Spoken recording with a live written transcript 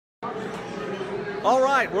All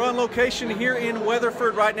right, we're on location here in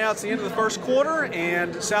Weatherford right now. It's the end of the first quarter,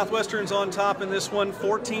 and Southwestern's on top in this one,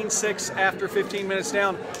 14-6 after 15 minutes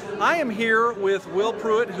down. I am here with Will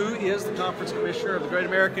Prewitt, who is the Conference Commissioner of the Great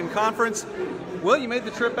American Conference. Will, you made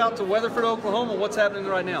the trip out to Weatherford, Oklahoma. What's happening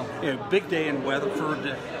right now? Yeah, big day in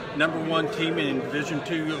Weatherford. #1 team in Division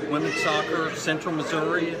II women's soccer, Central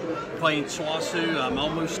Missouri, playing SWOSU.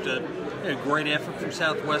 Almost a great effort from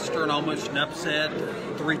Southwestern, almost an upset,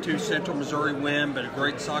 3-2 Central Missouri win, but a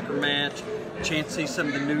great soccer match. Chance to see some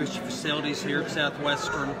of the newest facilities here at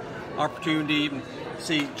Southwestern. Opportunity to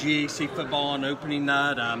see GAC football on opening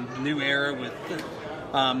night. New era with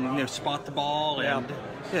spot the ball and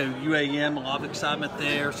UAM, a lot of excitement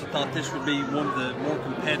there. So thought this would be one of the more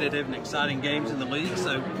competitive and exciting games in the league.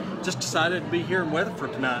 So just decided to be here in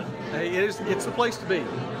Weatherford tonight. Hey, it's the place to be.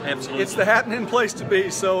 Absolutely. It's the happening place to be.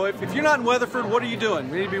 So if you're not in Weatherford, what are you doing?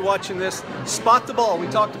 We need to be watching this. Spot the ball. We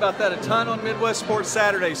talked about that a ton on Midwest Sports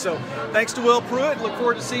Saturday. So thanks to Will Prewitt. Look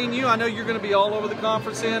forward to seeing you. I know you're going to be all over the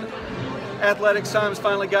conference in. Athletics time has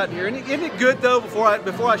finally gotten here. And isn't it good, though, before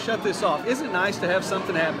I shut this off, isn't it nice to have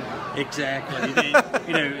something happening? Exactly.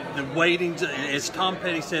 The waiting's, as Tom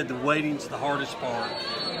Petty said, the waiting's the hardest part.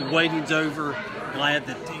 The waiting's over. Glad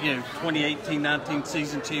that 2018-19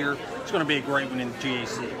 season's here. It's going to be a great one in the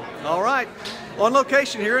GAC. All right. On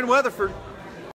location here in Weatherford.